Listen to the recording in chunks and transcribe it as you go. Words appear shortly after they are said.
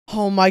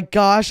Oh my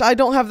gosh, I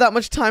don't have that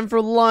much time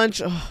for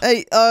lunch. Ugh.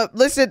 Hey,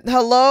 listen,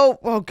 hello?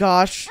 Oh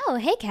gosh. Oh,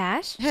 hey,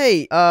 Cash.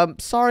 Hey,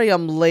 sorry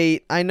I'm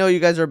late. I know you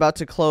guys are about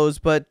to close,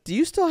 but do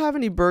you still have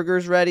any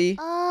burgers ready?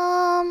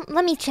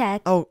 Let me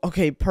check. Oh,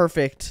 okay,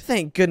 perfect.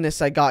 Thank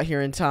goodness I got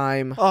here in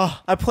time.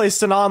 Oh, I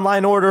placed an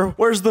online order.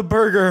 Where's the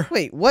burger?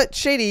 Wait, what?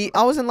 Shady,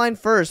 I was in line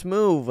first.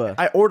 Move.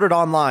 I ordered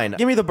online.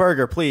 Give me the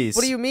burger, please.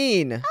 What do you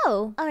mean?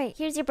 Oh, all right,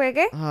 here's your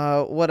burger.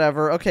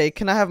 Whatever. Okay,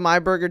 can I have my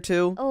burger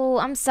too? Oh,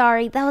 I'm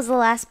sorry. That was the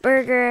last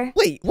burger.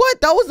 Wait,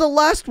 what? That was the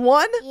last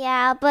one?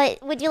 Yeah,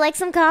 but would you like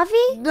some coffee?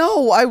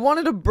 No, I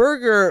wanted a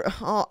burger.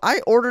 Oh,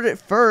 I ordered it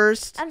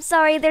first. I'm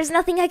sorry, there's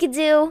nothing I could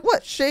do.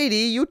 What, Shady?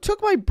 You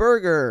took my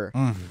burger.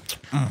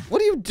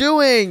 What are you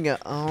doing?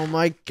 Oh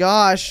my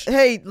gosh.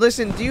 Hey,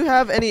 listen, do you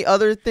have any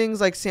other things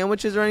like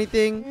sandwiches or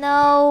anything?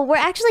 No, we're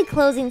actually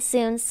closing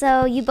soon,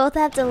 so you both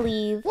have to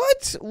leave.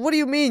 What? What do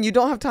you mean? You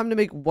don't have time to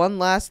make one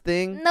last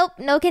thing? Nope,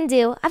 no can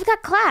do. I've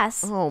got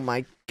class. Oh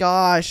my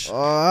gosh.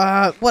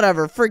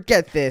 Whatever,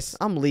 forget this.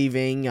 I'm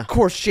leaving. Of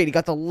course, Shady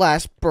got the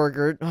last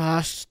burger.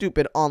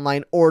 Stupid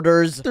online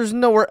orders. There's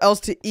nowhere else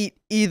to eat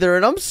either,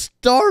 and I'm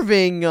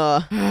starving.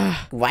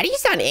 Why do you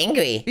sound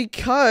angry?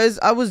 Because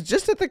I was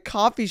just at the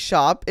coffee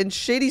shop, and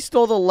Shady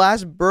stole the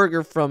last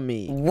burger from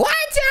me. What?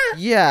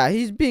 Yeah,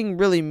 he's being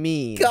really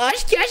mean.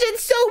 Gosh,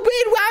 it's so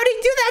weird. Why would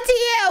he do that to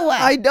you?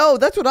 I know,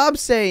 that's what I'm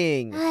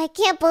saying. I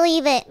can't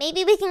believe it.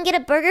 Maybe we can get a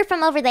burger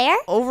from over there?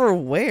 Over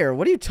where?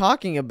 What are you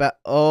talking about?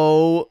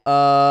 Oh,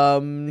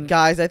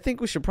 guys, I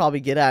think we should probably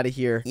get out of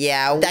here.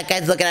 Yeah, that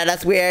guy's looking at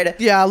us weird.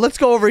 Yeah, let's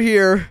go over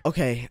here.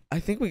 Okay, I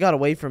think we got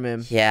away from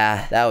him.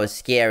 Yeah, that was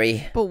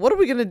scary. But what are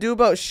we gonna do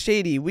about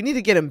Shady? We need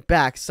to get him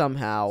back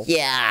somehow.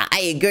 Yeah, I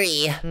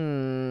agree.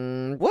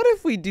 What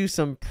if we do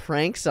some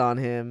pranks on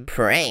him?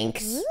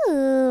 Pranks?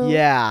 Ooh.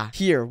 Yeah,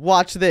 here,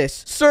 watch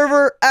this.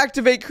 Server,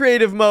 activate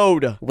creative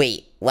mode.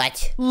 Wait,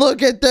 what?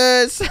 Look at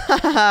this.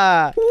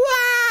 Wow!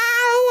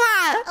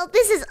 Oh,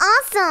 this is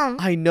awesome.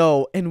 I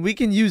know, and we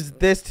can use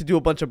this to do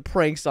a bunch of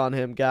pranks on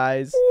him,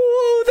 guys.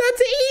 Whoa,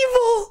 that's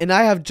evil! And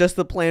I have just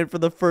the plan for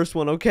the first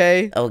one,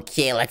 okay?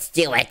 Okay, let's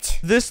do it.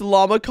 This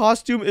llama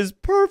costume is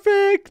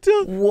perfect.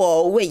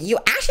 Whoa, wait, you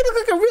actually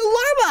look like a real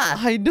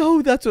llama! I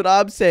know, that's what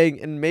I'm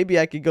saying, and maybe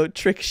I could go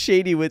trick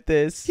Shady with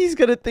this. He's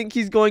gonna think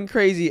he's going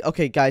crazy.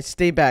 Okay, guys,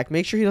 stay back.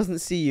 Make sure he doesn't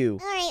see you.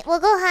 All right, we'll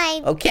go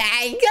hide.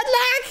 Okay, good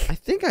luck! I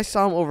think I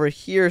saw him over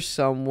here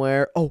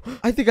somewhere. Oh,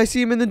 I think I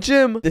see him in the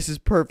gym. This is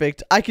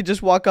perfect. I could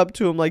just walk up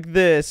to him like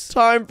this.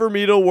 Time for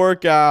me to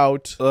work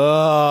out.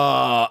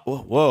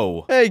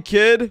 Whoa. Hey,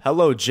 kid.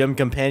 Hello, gym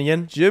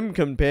companion. Gym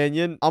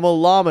companion. I'm a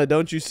llama,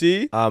 don't you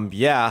see?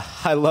 Yeah,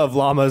 I love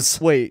llamas.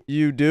 Wait,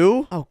 you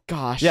do? Oh,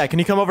 gosh. Yeah, can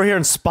you come over here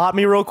and spot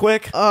me real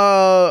quick?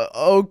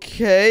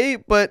 Okay,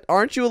 but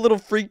aren't you a little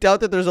freaked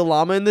out that there's a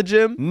llama in the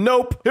gym?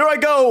 Nope. Here I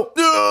go.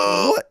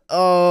 What?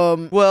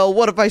 Well,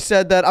 what if I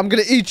said that I'm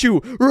gonna eat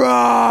you?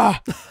 Rah!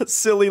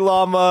 Silly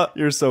llama.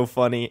 You're so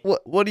funny.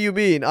 What do you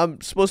mean?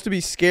 I'm supposed to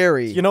be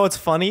scary. You know what's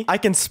funny? I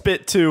can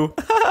spit too.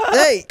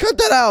 Hey, cut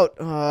that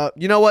out.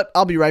 You know what?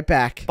 I'll be right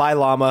back. Bye,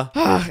 llama.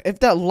 If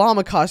that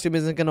llama costume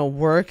isn't gonna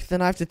work,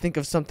 then I have to think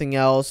of something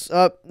else.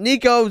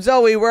 Nico,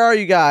 Zoe, where are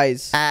you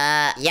guys?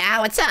 Yeah,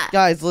 what's up?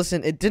 Guys,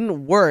 listen, it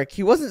didn't work.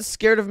 He wasn't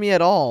scared of me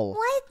at all.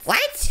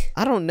 What?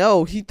 I don't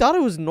know. He thought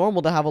it was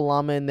normal to have a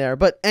llama in there.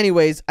 But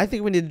anyways, I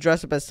think we need to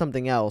dress up as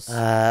something else. What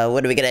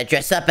are we gonna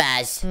dress up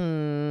as?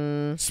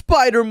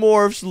 Spider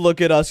morphs.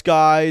 Look at us,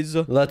 guys.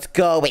 Let's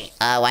go. Wait,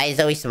 why is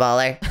Zoe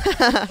smaller?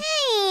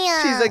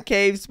 She's a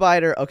cave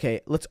spider.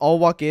 Okay, let's all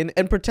walk in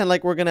and pretend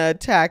like we're gonna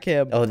attack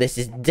him. Oh, this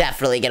is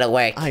definitely gonna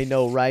work. I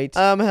know, right?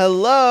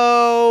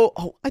 Hello?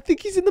 Oh, I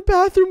think he's in the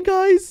bathroom,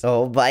 guys.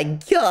 Oh my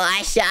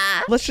gosh.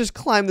 Let's just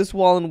climb this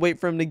wall and wait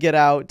for him to get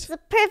out. It's a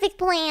perfect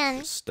plan.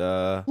 Just,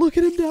 Look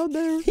at him down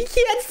there. He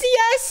can't see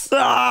us.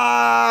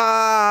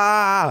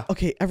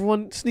 Okay,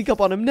 everyone sneak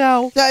up on him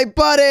now. Hey,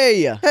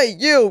 buddy. Hey,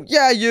 you.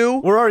 Yeah, you.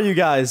 Where are you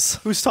guys?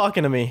 Who's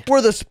talking to me?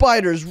 We're the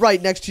spiders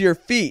right next to your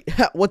feet.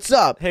 What's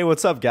up? Hey,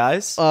 what's up,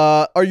 guys?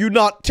 Are you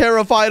not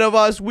terrified of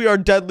us? We are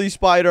deadly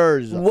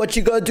spiders. What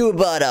you gonna do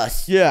about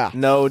us? Yeah.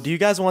 No, do you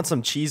guys want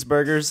some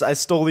cheeseburgers? I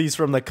stole these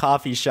from the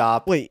coffee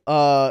shop. Wait,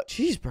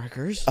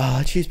 cheeseburgers?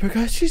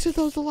 Cheeseburgers? She said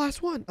that was the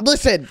last one.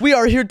 Listen, we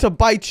are here to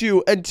bite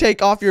you and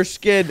take off your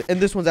skin. And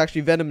this one's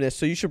actually venomous,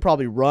 so you should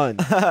probably run.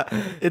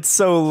 It's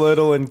so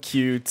little and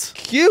cute.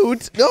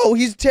 Cute? No,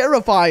 he's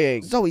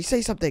terrifying. Zoe,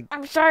 say something.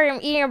 I'm sorry, I'm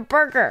eating a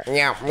burger.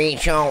 Yeah, me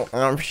too.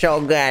 I'm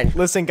so good.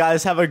 Listen,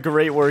 guys, have a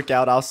great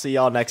workout. I'll see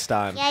y'all next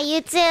time. Yeah,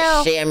 you too.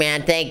 See ya,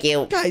 man. Thank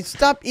you. Guys,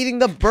 stop eating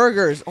the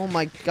burgers. Oh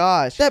my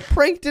gosh. That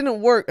prank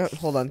didn't work.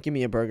 Hold on, give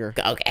me a burger.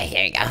 Okay,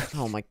 here you go.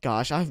 Oh my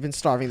gosh, I've been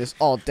starving this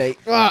all day.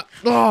 But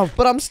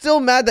I'm still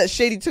mad that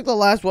Shady took the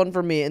last one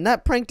from me, and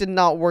that prank did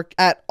not work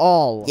at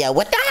all. Yeah,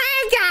 what the heck?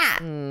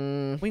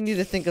 We need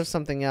to think of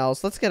something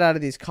else. Let's get out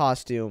of these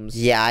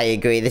costumes. Yeah, I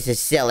agree. This is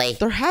silly.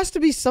 There has to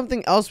be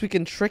something else we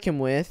can trick him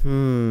with.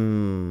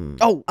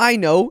 Oh, I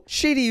know.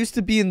 Shady used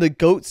to be in the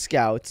Goat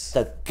Scouts.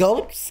 The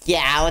Goat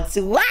Scouts?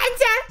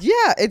 What?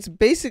 Yeah, it's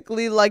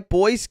basically like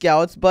Boy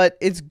Scouts, but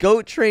it's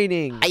goat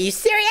training. Are you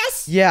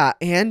serious? Yeah,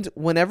 and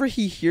whenever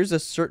he hears a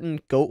certain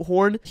goat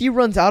horn, he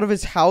runs out of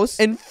his house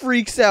and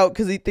freaks out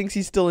because he thinks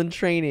he's still in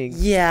training.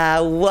 Yeah,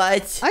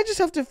 what? I just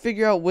have to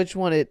figure out which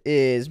one it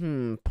is.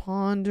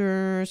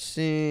 Ponder,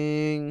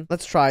 sing.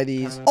 Let's try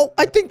these. Oh,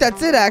 I think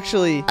that's it,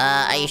 actually.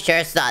 Are you sure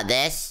it's not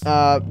this?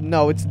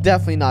 No, it's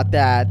definitely not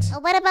that.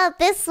 What about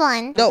this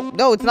one?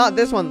 No, it's not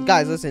this one.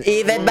 Guys, listen.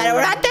 Even better,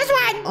 not this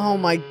one! Oh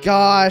my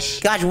gosh.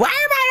 Gosh, why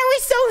am I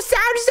always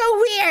sound so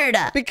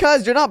weird?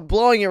 Because you're not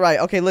blowing it right.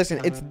 Okay, listen,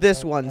 it's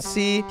this one.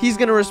 See? He's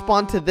gonna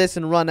respond to this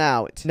and run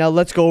out. Now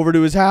let's go over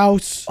to his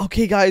house.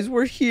 Okay, guys,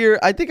 we're here.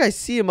 I think I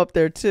see him up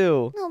there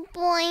too. Oh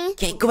boy.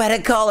 Okay, go ahead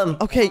and call him.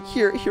 Okay,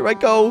 here I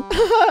go.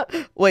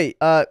 Wait,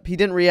 he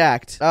didn't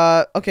react.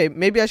 Okay,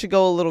 maybe I should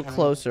go a little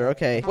closer.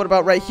 Okay, what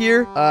about right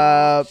here?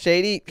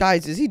 Shady?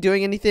 Guys, is he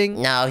doing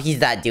anything? No, he's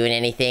not doing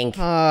anything.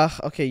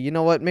 Okay, you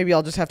know what? Maybe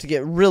I'll just have to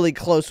get really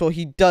close so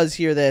he does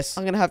hear this.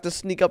 I'm gonna have to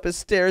sneak up his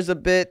stairs a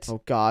bit.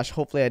 Oh gosh,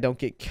 hopefully I don't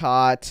get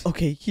caught.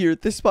 Okay, here,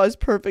 this spot is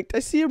perfect. I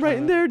see him right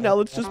in there. Now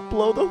let's just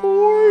blow the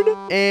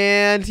horn.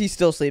 And he's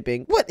still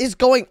sleeping. What is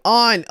going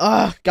on?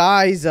 Ugh,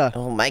 guys.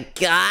 Oh my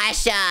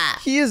gosh.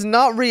 He is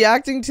not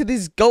reacting to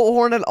this goat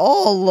horn at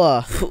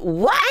all.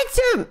 What?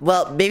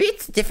 Well, maybe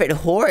it's a different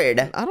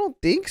horde. I don't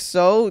think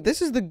so.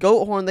 This is the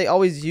goat horn they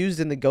always used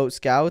in the Goat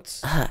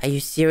Scouts. Are you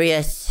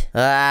serious?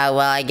 Well,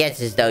 I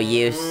guess it's no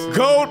use.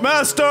 Goat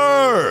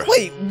Master!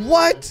 Wait,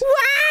 what?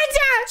 What?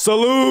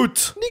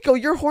 Salute! Nico,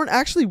 your horn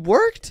actually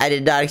worked? I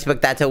did not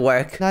expect that to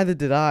work. Neither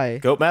did I.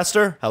 Goat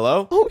Master,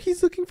 hello? Oh,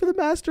 he's looking for the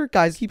master.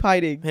 Guys, keep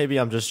hiding. Maybe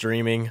I'm just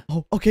dreaming.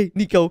 Oh, okay,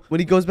 Nico. When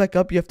he goes back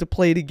up, you have to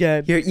play it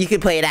again. Here, you can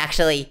play it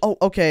actually. Oh,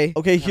 okay.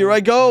 Okay, here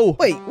I go.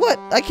 Wait, what?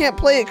 I can't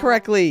play it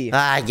correctly.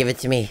 Give it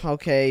to me.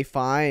 Okay,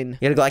 fine.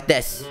 You gotta go like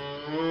this.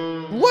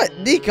 What,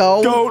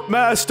 Nico? Goat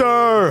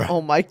Master!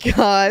 Oh my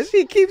gosh,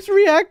 he keeps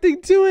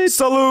reacting to it.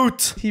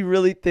 Salute! He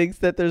really thinks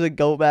that there's a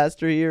goat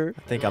master here.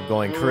 I think I'm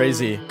going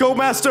crazy. Goat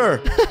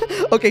Master!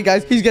 Okay,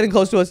 guys, he's getting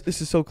close to us.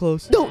 This is so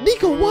close. No,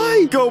 Nico,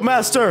 why? Goat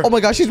Master! Oh my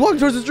gosh, he's walking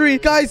towards the tree.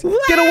 Guys,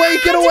 get away,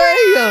 get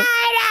away.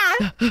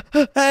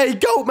 Hey,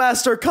 Goat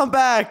Master, come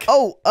back!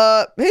 Oh,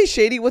 hey,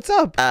 Shady, what's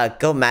up?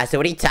 Go Master,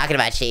 what are you talking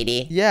about,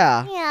 Shady?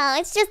 Yeah. Yeah,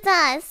 it's just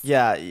us.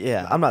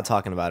 Yeah, I'm not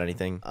talking about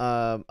anything.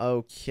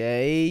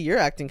 Okay. You're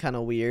acting kind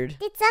of weird.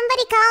 Did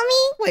somebody call me?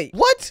 Wait,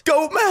 what?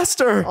 Goat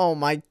Master! Oh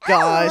my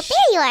gosh. Oh,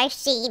 there you are,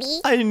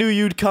 Shady. I knew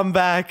you'd come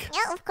back.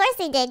 Yeah, of course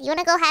I did. You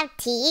wanna go have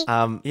tea?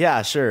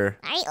 Yeah, sure.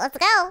 Alright, let's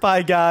go.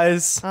 Bye,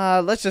 guys.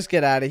 Let's just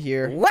get out of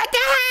here. What the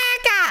heck?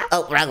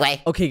 Oh, wrong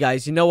way. Okay,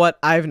 guys, you know what?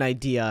 I have an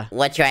idea.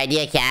 What's your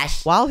idea,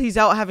 Cash? While he's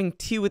out having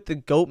tea with the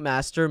goat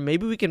master,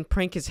 maybe we can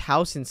prank his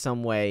house in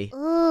some way.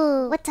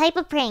 Ooh, what type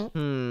of prank?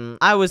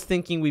 I was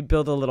thinking we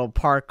build a little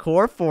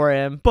parkour for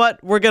him,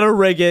 but we're gonna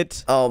rig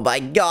it. Oh my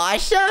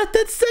gosh,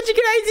 that's such a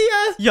good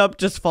idea. Yup,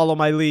 just follow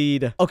my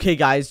lead. Okay,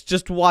 guys,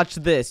 just watch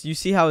this. You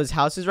see how his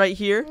house is right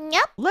here?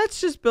 Yep. Let's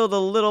just build a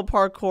little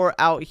parkour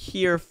out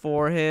here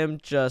for him,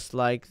 just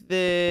like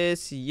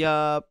this.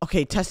 Yup.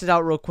 Okay, test it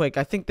out real quick.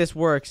 I think this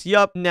works.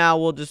 Yup. Now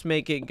we'll just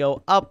make it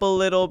go up a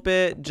little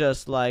bit,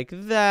 just like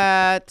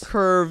that.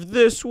 Curve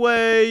this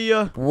way.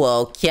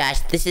 Whoa,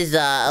 Cash, this is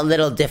a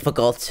little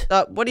difficult.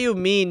 What do you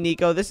mean,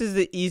 Nico? This is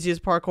the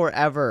easiest parkour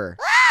ever.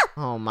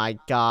 Oh my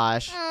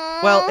gosh.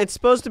 Well, it's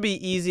supposed to be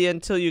easy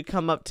until you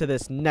come up to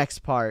this next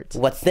part.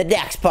 What's the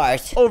next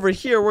part? Over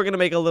here, we're gonna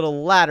make a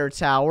little ladder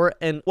tower,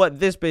 and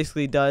what this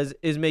basically does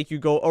is make you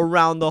go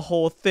around the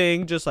whole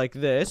thing, just like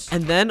this.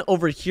 And then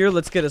over here,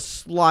 let's get a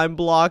slime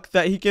block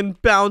that he can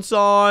bounce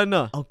on.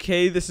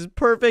 Okay, this is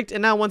perfect.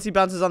 And now once he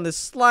bounces on this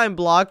slime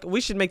block,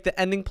 we should make the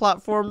ending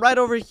platform right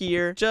over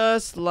here,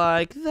 just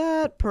like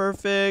that.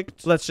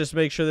 Perfect. Let's just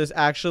make sure this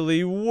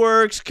actually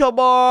works. Come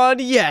on,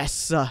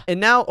 yes.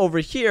 And now over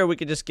here, we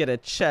can just get a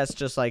chest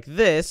just like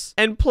this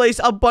and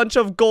place a bunch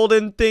of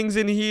golden things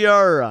in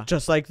here,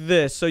 just like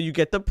this, so you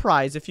get the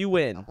prize if you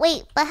win.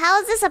 Wait, but how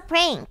is this a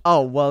prank?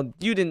 Oh, well,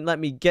 you didn't let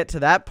me get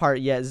to that part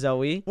yet,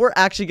 Zoe. We're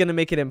actually gonna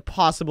make it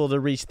impossible to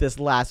reach this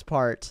last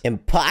part.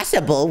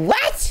 Impossible?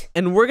 What?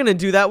 And we're gonna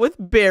do that with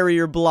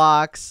barrier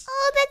blocks.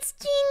 Oh, that's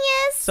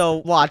genius.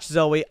 So watch,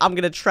 Zoe. I'm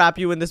gonna trap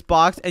you in this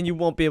box and you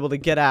won't be able to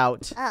get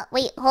out.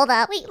 Wait, hold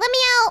up. Wait, let me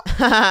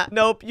out.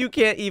 Nope, you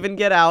can't even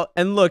get out.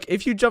 And look,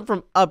 if you jump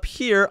from up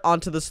here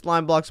onto the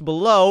slime blocks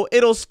below,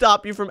 it'll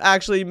stop you from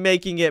actually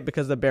making it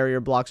because the barrier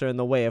blocks are in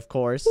the way, of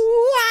course.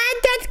 What?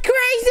 That's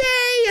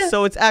crazy!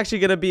 So it's actually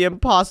gonna be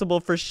impossible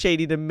for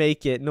Shady to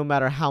make it no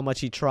matter how much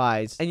he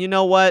tries. And you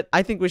know what?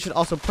 I think we should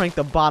also prank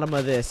the bottom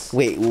of this.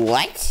 Wait,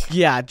 what?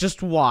 Yeah,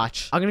 just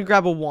watch. I'm gonna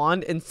grab a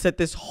wand and set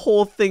this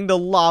whole thing to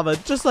lava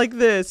just like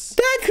this.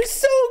 That's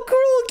so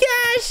cruel,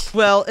 Cash!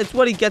 Well, it's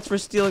what he gets for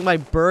stealing my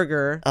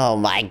burger. Oh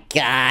my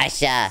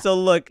gosh. So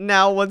look,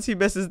 now once he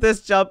misses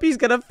this jump, he's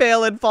gonna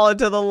fail and fall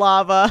into the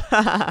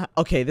lava.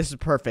 Okay, this is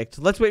perfect.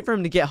 Let's wait for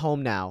him to get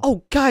home now.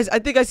 Oh, guys, I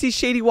think I see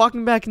Shady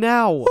walking back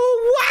now. What?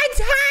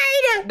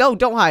 Hide! No,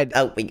 don't hide.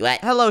 Oh, wait, what?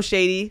 Hello,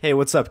 Shady. Hey,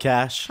 what's up,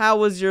 Cash? How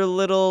was your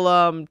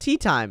little tea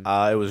time?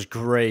 It was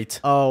great.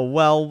 Oh,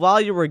 well, while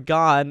you were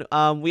gone,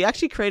 we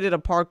actually created a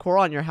parkour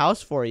on your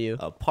house for you.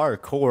 A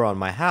parkour on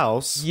my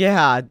house?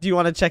 Yeah, do you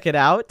want to check it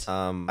out?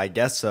 I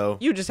guess so.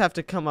 You just have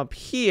to come up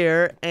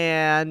here,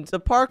 and the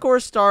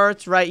parkour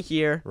starts right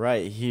here.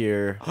 Right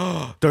here.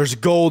 There's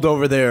gold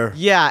over there.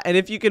 Yeah, and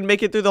if you can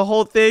make it through the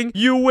whole thing,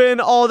 you win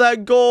all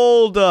that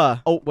gold.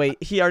 Oh,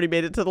 wait, he already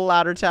made it to the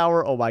ladder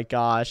tower. Oh, my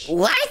gosh.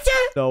 What?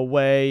 No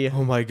way.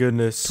 Oh my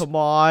goodness. Come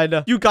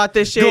on. You got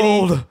this, Shady.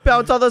 Gold.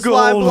 Bounce on the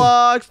slime Gold.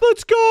 blocks.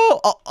 Let's go.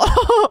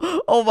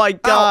 Oh my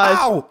gosh.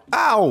 Ow!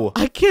 Ow!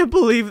 I can't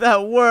believe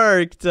that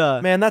worked.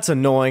 Man, that's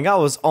annoying. I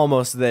was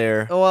almost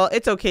there. Well,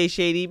 it's okay,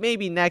 Shady.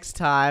 Maybe next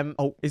time.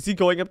 Oh, is he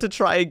going up to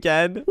try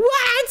again? What?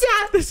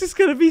 This is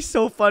gonna be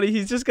so funny.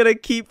 He's just gonna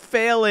keep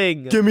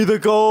failing. Give me the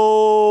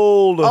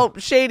gold! Oh,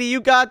 Shady, you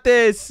got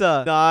this.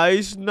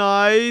 Nice,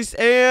 nice.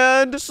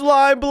 And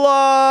slime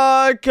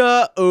block.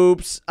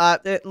 Oops.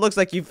 It looks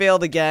like you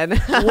failed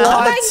again. Oh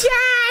my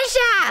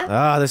gosh!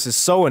 Ah, this is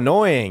so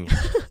annoying.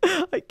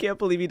 I can't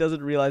believe he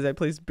doesn't realize I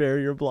placed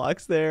barrier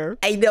blocks there.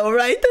 I know,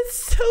 right? That's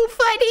so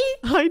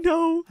funny. I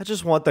know. I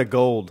just want the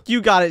gold.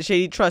 You got it,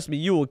 Shady. Trust me,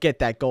 you will get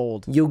that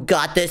gold. You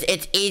got this.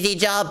 It's easy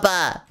job.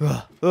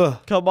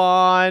 Come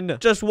on.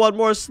 Just one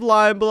more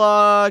slime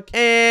block.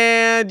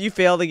 And you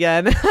failed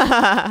again.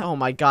 Oh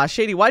my gosh.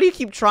 Shady, why do you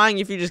keep trying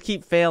if you just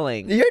keep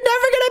failing? You're never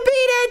gonna beat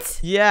it.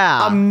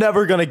 Yeah. I'm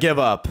never gonna give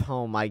up.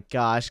 Oh my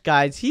gosh.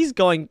 Guys, he's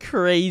going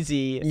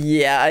crazy.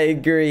 Yeah, I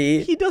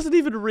agree. He doesn't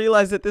even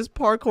realize that this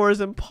parkour is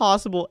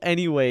impossible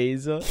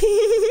anyways.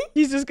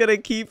 He's just gonna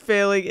keep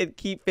failing and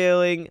keep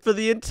failing for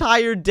the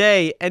entire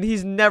day. And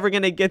he's never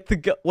gonna get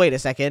the Wait a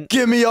second.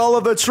 Give me all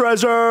of the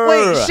treasure!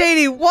 Wait,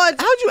 Shady, what?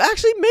 How'd you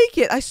actually make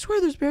it? I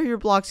swear there's barrier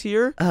blocks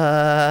here.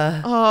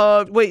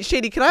 Wait,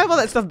 Shady, can I have all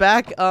that stuff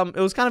back? It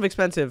was kind of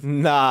expensive.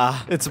 Nah,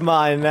 it's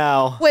mine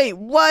now. Wait,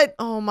 what?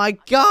 Oh my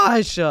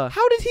gosh.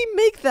 How did he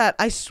make that?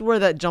 I swear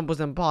that jump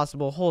was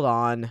impossible. Hold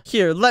on.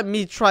 Here, let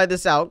me try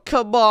this out.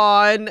 Come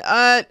on.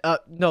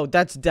 No,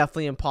 that's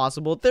definitely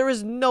impossible. There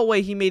is no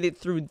way he made it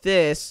through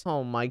this.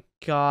 Oh my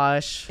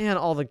gosh. And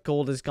all the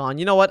gold is gone.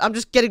 You know what? I'm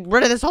just getting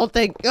rid of this whole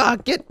thing.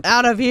 Get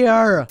out of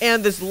here.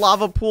 And this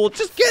lava pool.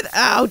 Just get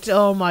out.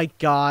 Oh my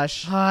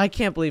gosh. I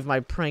can't believe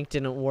my prank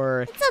didn't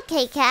work. It's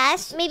okay,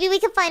 Cash. Maybe we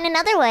can find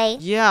another way.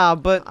 Yeah,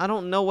 but I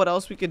don't know what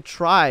else we could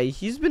try.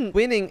 He's been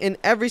winning in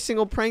every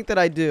single prank that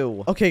I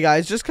do. Okay,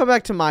 guys, just come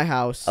back to my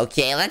house.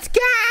 Okay, let's go.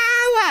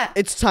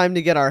 It's time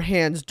to get our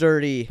hands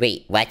dirty.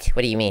 Wait, what?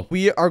 What do you mean?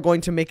 We are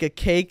going to make a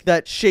cake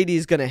that Shady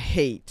is gonna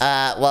hate.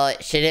 Well,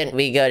 shouldn't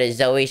we go to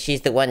Zoe?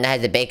 She's the one that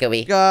has a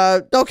bakery.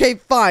 Okay,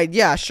 fine.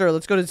 Yeah, sure.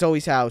 Let's go to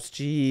Zoe's house.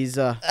 Jeez.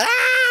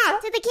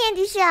 To the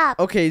candy shop.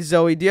 Okay,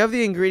 Zoe, do you have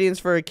the ingredients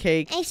for a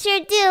cake? I sure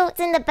do. It's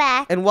in the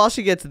back. And while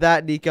she gets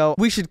that, Nico,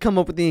 we should come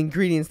up with the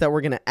ingredients that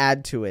we're gonna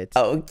add to it.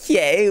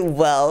 Okay,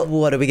 well,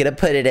 what are we gonna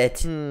put in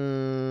it?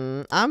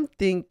 I'm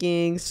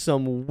thinking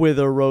some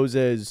wither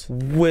roses.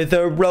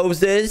 Wither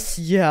roses?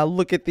 Yeah,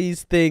 look at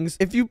these things.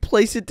 If you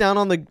place it down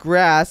on the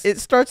grass, it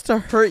starts to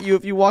hurt you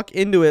if you walk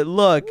into it.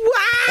 Look.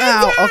 What?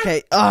 Ow,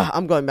 okay.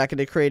 I'm going back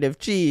into creative.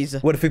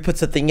 Jeez. What if we put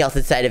something else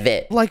inside of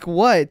it? Like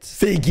what?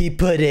 Figgy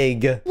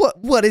pudding.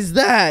 What is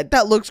that?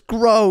 That looks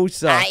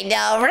gross. I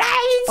know,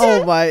 right?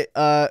 Oh my,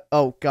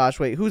 oh gosh,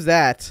 wait, who's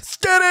that?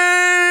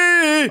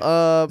 Steady!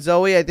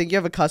 Zoe, I think you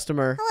have a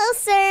customer. Hello,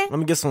 sir. Let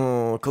me get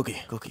some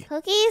cookie.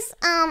 Cookies?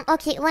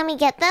 Okay, let me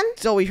get them.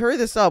 Zoe, hurry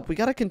this up. We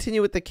gotta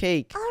continue with the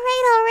cake. All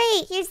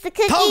right. Here's the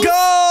cookies. Tonko!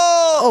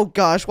 Oh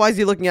gosh, why is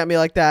he looking at me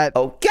like that?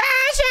 Oh, gosh!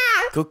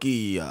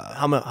 Cookie,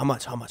 how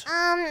much?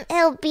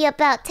 It'll be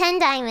about 10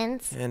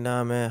 diamonds. And,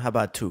 how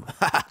about 2?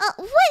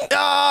 What?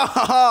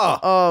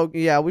 Oh,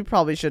 yeah, we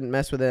probably shouldn't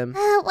mess with him.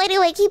 Why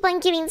do I keep on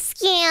getting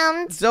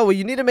scammed? Zoe,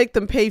 you need to make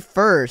them pay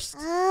first.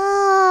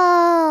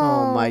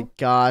 Oh my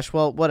gosh.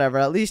 Well, whatever.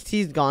 At least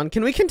he's gone.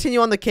 Can we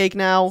continue on the cake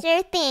now?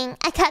 Sure thing.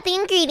 I got the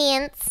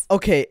ingredients.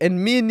 Okay,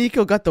 and me and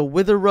Nico got the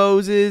wither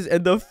roses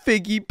and the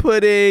figgy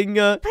pudding.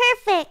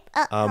 Perfect.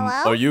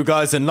 Hello? Are you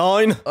guys in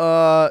line?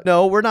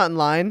 No, we're not in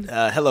line.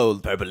 Hello,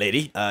 purple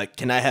lady.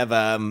 Can I have,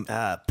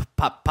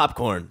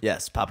 popcorn?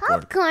 Yes,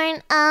 popcorn.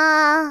 Popcorn.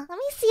 Let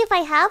me see if I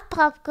have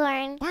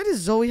popcorn. Why does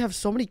Zoe have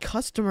so many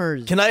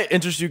customers? Can I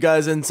interest you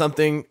guys in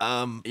something?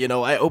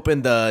 I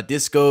opened the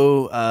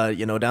disco,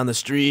 down the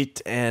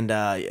street, and,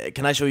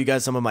 can I show you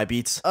guys some of my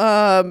beats?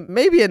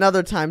 Maybe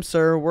another time,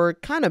 sir. We're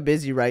kind of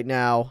busy right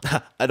now.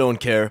 I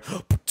don't care.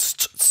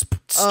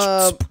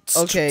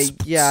 Okay,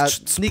 yeah.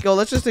 Nico,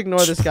 let's just ignore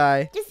this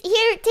guy. Just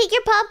here, take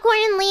your popcorn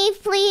and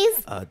leave,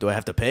 please. Do I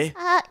have to pay?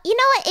 You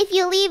know what? If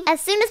you leave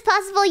as soon as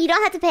possible, you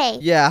don't have to pay.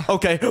 Yeah.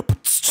 Okay.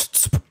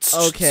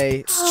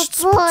 Okay. Oh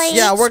boy.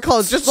 Yeah, we're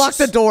close. Just lock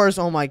the doors.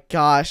 Oh my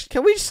gosh.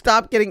 Can we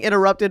stop getting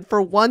interrupted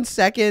for 1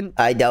 second?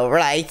 I know,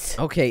 right?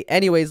 Okay,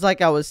 anyways,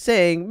 like I was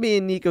saying, me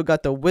and Nico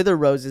got the wither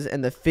roses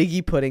and the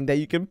figgy pudding that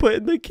you can put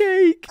in the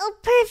cake. Oh,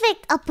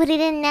 perfect. I'll put it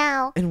in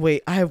now. And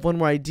wait, I have one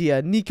more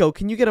idea. Nico,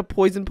 can you get a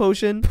poison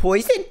potion?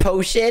 Poison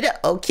potion?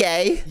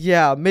 Okay.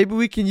 Yeah, maybe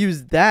we can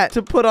use that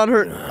to put on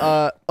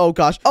her. Oh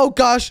gosh. Oh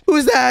gosh.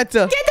 Who's that?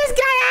 Get this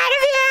guy out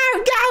of here!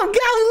 Go,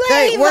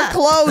 Hey, leave! we're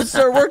closed,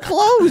 sir. We're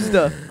closed.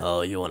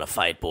 Oh, you want to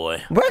fight,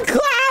 boy? We're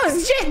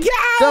closed! Just go!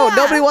 No,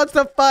 nobody wants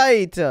to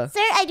fight. Sir,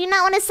 I do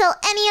not want to sell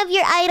any of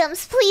your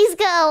items. Please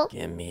go.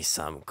 Give me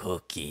some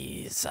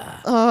cookies.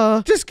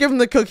 Just give him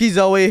the cookie,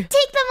 Zoe.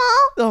 Take them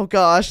all. Oh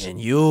gosh.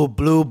 And you,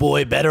 blue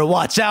boy, better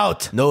watch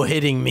out. No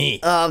hitting me.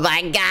 Oh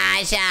my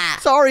gosh!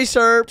 Sorry,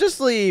 sir.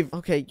 Just leave.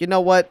 Okay, you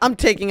know what? I'm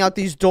taking out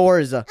these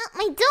doors. My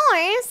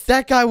doors.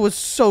 That guy was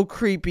so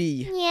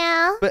creepy.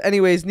 Yeah. But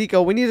anyways,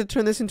 Nico, we need to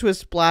turn this into a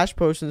splash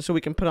potion so we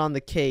can put on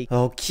the cake.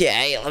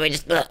 Okay, let me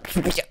just... What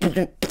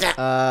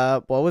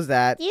was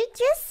that? You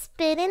just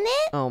spit in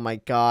it? Oh my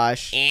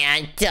gosh.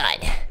 And done.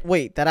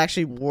 Wait, that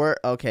actually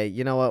worked? Okay,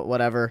 you know what?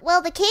 Whatever.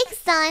 Well, the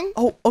cake's done.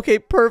 Oh, okay,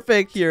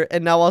 perfect. Here,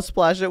 and now I'll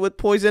splash it with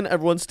poison.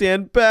 Everyone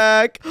stand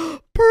back.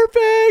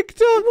 Perfect.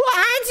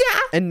 What?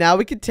 And now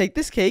we can take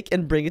this cake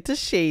and bring it to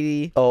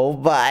Shady. Oh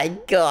my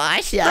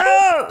gosh. Oh,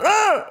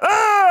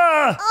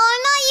 not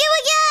you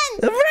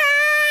again.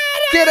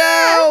 Get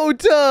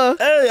out!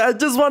 Hey, I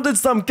just wanted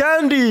some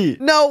candy.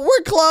 No,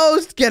 we're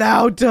closed. Get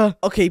out.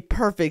 Okay,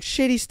 perfect.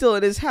 Shady's still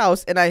in his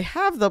house, and I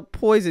have the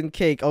poison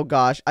cake. Oh,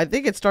 gosh. I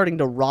think it's starting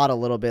to rot a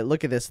little bit.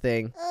 Look at this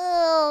thing.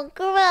 Oh,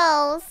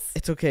 gross.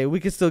 It's okay. We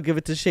can still give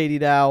it to Shady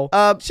now.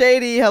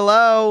 Shady,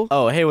 hello.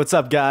 Oh, hey, what's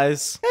up,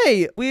 guys?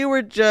 Hey, we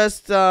were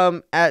just,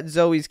 at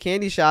Zoe's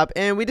candy shop,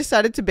 and we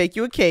decided to bake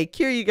you a cake.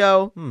 Here you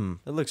go.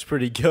 It looks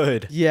pretty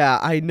good. Yeah,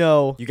 I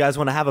know. You guys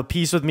want to have a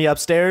piece with me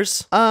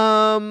upstairs?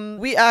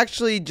 We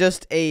actually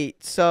just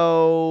ate,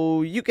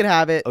 so you can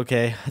have it.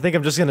 Okay, I think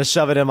I'm just gonna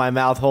shove it in my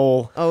mouth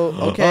hole.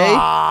 Oh, okay.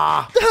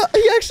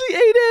 He actually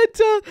ate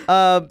it.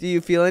 Do you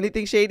feel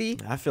anything, Shady?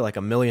 I feel like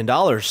 $1 million.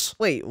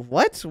 Wait,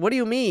 what? What do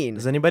you mean?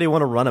 Does anybody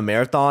want to run a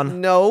marathon?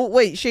 No,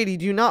 wait, Shady,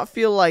 do you not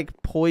feel like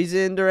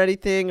poisoned or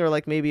anything, or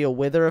like maybe a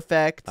wither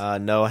effect?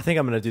 No, I think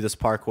I'm gonna do this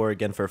parkour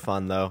again for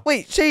fun, though.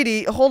 Wait,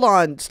 Shady, hold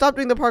on. Stop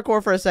doing the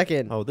parkour for a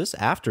second. Oh, this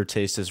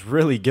aftertaste is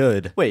really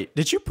good. Wait,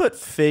 did you put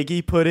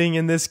figgy pudding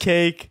in this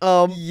cake?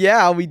 Yeah,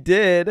 we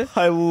did.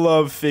 I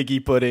love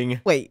figgy pudding.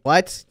 Wait,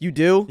 what? You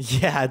do?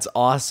 Yeah, it's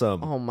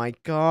awesome. Oh my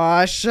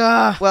gosh.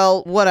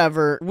 Well,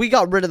 whatever. We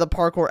got rid of the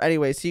parkour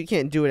anyway, so you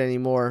can't do it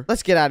anymore.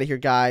 Let's get out of here,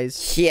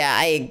 guys. Yeah,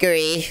 I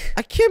agree.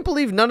 I can't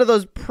believe none of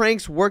those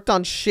pranks worked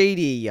on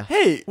Shady.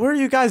 Hey, where are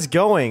you guys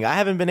going? I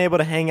haven't been able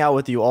to hang out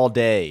with you all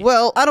day.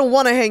 Well, I don't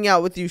want to hang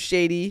out with you,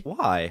 Shady.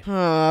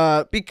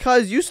 Why?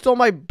 Because you stole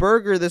my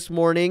burger this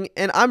morning,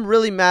 and I'm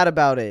really mad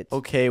about it.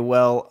 Okay,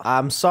 well,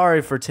 I'm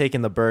sorry for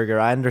taking the burger.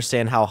 I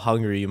understand how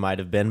hungry you might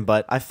have been,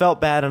 but I felt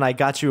bad and I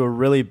got you a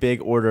really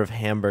big order of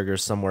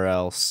hamburgers somewhere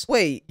else.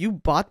 Wait, you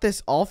bought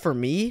this all for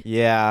me?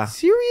 Yeah.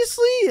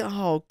 Seriously?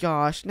 Oh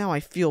gosh, now I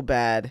feel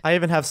bad. I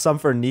even have some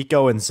for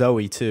Nico and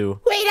Zoe,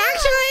 too. Wait,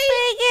 actually...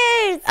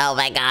 Burgers. Oh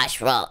my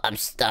gosh, well, I'm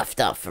stuffed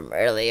up from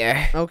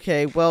earlier.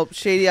 Okay, well,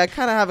 Shady, I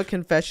kind of have a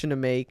confession to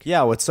make.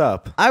 Yeah, what's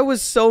up? I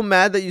was so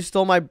mad that you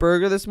stole my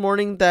burger this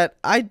morning that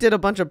I did a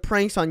bunch of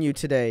pranks on you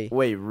today.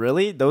 Wait,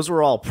 really? Those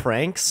were all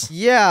pranks?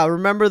 Yeah,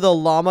 remember the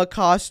llama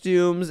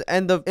costumes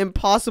and the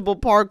impossible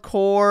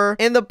parkour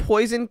and the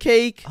poison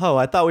cake? Oh,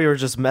 I thought we were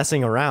just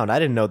messing around. I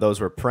didn't know those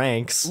were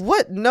pranks.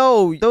 What?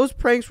 No, those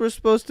pranks were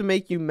supposed to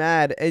make you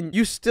mad, and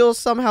you still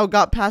somehow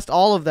got past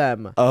all of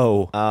them.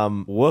 Oh,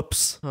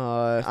 whoops.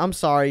 I'm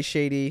sorry,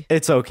 Shady.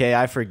 It's okay,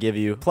 I forgive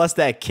you. Plus,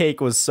 that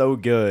cake was so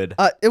good.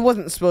 It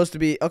wasn't supposed to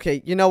be.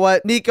 Okay, you know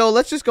what? Nico,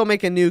 let's just go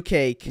make a new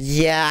cake.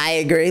 Yeah, I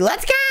agree.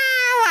 Let's go!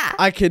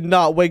 I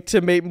cannot wait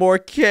to make more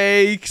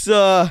cakes.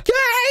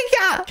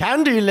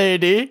 Candy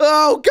lady.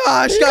 Oh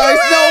gosh, guys,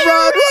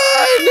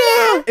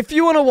 no, run! If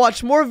you want to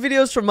watch more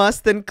videos from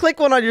us, then click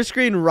one on your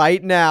screen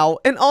right now.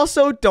 And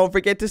also, don't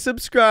forget to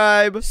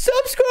subscribe.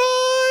 Subscribe!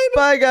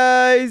 Bye,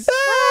 guys.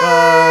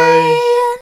 Bye.